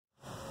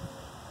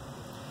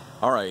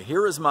All right,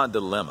 here is my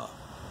dilemma.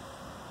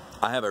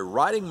 I have a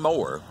riding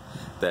mower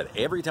that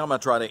every time I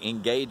try to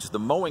engage the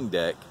mowing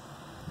deck,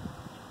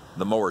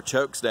 the mower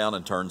chokes down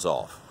and turns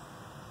off.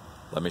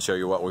 Let me show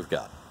you what we've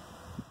got.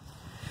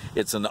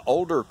 It's an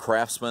older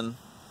Craftsman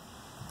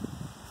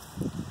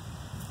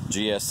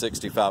GS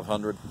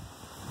 6500.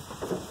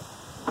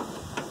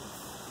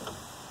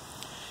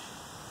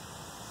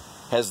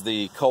 Has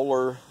the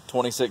Kohler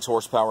 26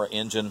 horsepower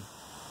engine.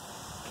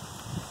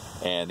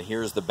 And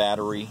here's the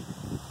battery.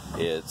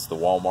 It's the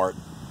Walmart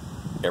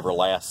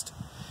Everlast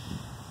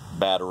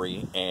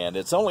battery, and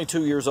it's only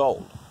 2 years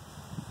old.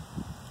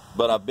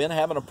 But I've been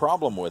having a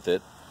problem with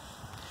it.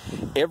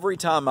 Every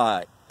time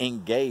I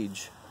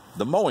engage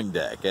the mowing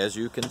deck, as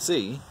you can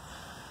see,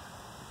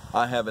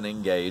 I have an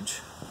engage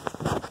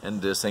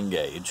and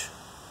disengage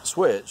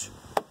switch.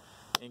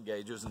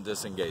 Engages and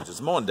disengages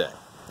the mowing deck.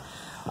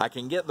 I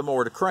can get the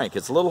mower to crank.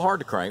 It's a little hard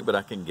to crank, but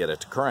I can get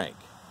it to crank.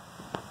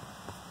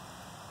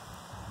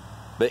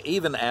 But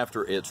even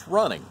after it's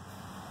running,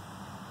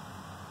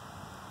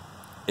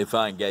 if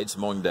I engage the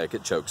mowing deck,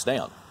 it chokes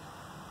down.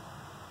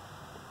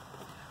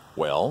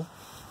 Well,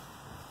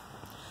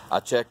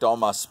 I checked all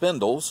my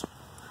spindles,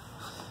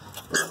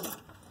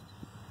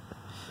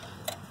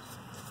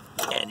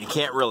 and you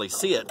can't really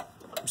see it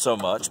so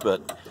much,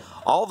 but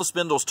all the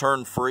spindles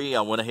turned free.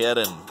 I went ahead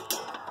and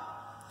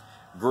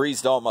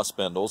greased all my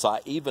spindles.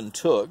 I even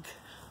took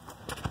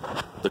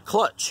the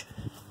clutch,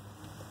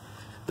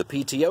 the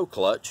PTO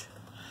clutch,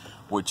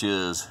 which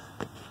is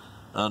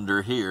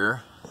under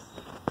here.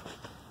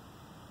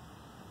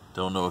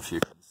 Don't know if you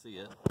can see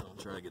it. I'll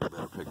try to get a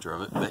better picture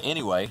of it. But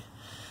anyway,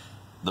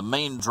 the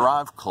main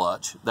drive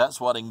clutch, that's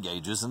what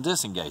engages and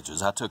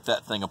disengages. I took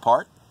that thing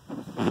apart.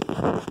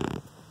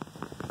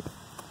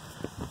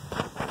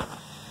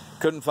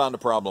 Couldn't find a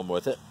problem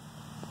with it.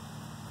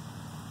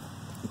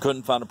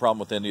 Couldn't find a problem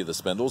with any of the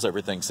spindles.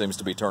 Everything seems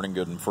to be turning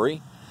good and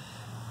free.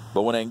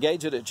 But when I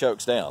engage it, it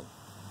chokes down.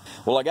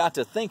 Well, I got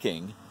to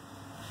thinking,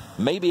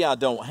 maybe I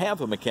don't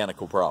have a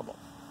mechanical problem.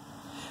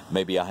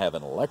 Maybe I have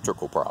an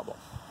electrical problem.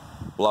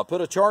 Well, I put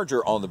a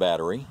charger on the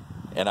battery,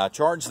 and I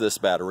charged this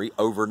battery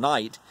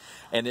overnight,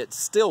 and it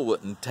still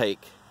wouldn't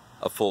take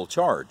a full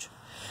charge.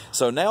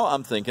 So now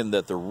I'm thinking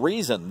that the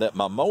reason that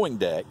my mowing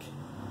deck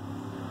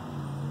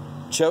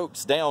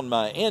chokes down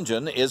my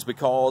engine is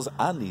because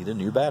I need a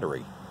new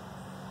battery.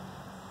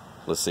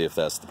 Let's see if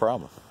that's the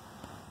problem.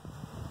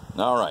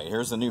 All right,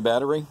 here's the new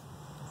battery.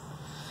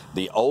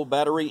 The old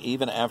battery,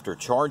 even after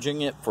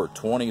charging it for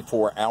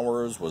 24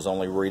 hours, was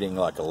only reading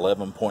like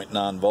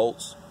 11.9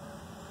 volts.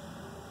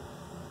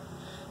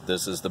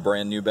 This is the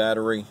brand new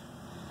battery.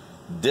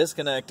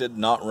 Disconnected,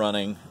 not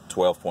running,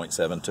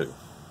 12.72.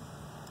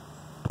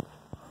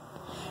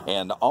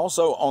 And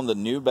also on the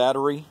new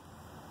battery,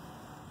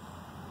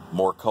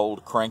 more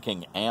cold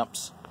cranking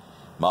amps.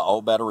 My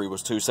old battery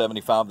was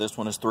 275, this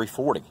one is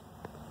 340.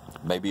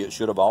 Maybe it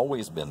should have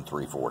always been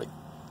 340.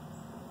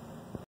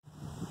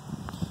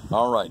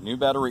 All right, new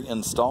battery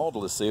installed.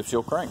 Let's see if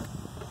she'll crank.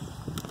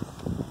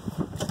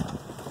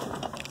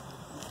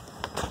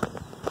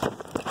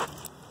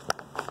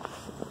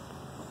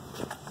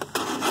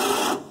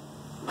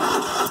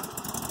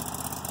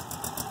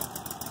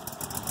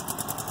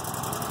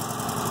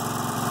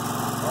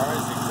 All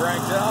right, she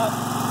cranked up.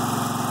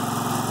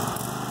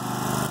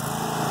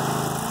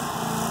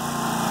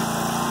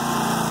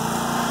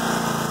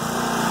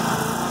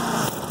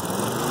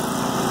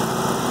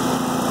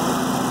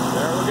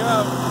 There we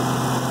go.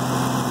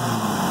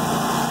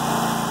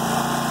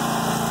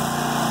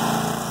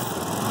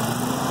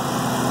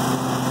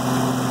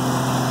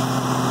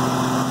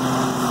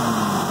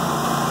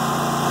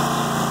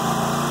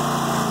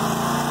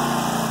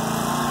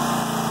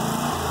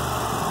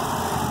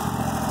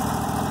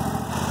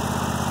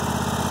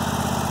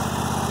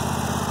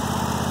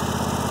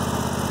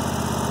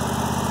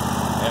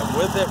 And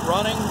with it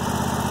running,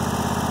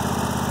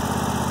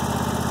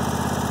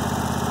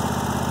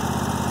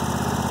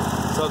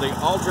 so the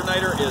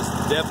alternator is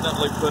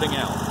definitely putting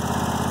out.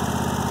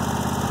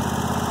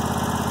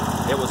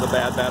 It was a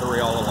bad battery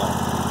all along.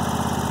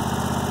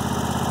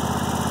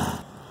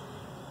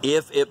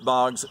 If it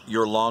bogs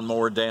your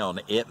lawnmower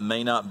down, it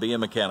may not be a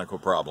mechanical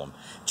problem.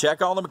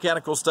 Check all the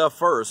mechanical stuff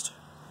first,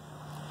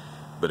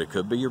 but it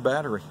could be your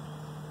battery.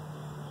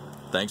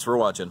 Thanks for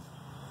watching.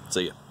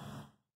 See ya.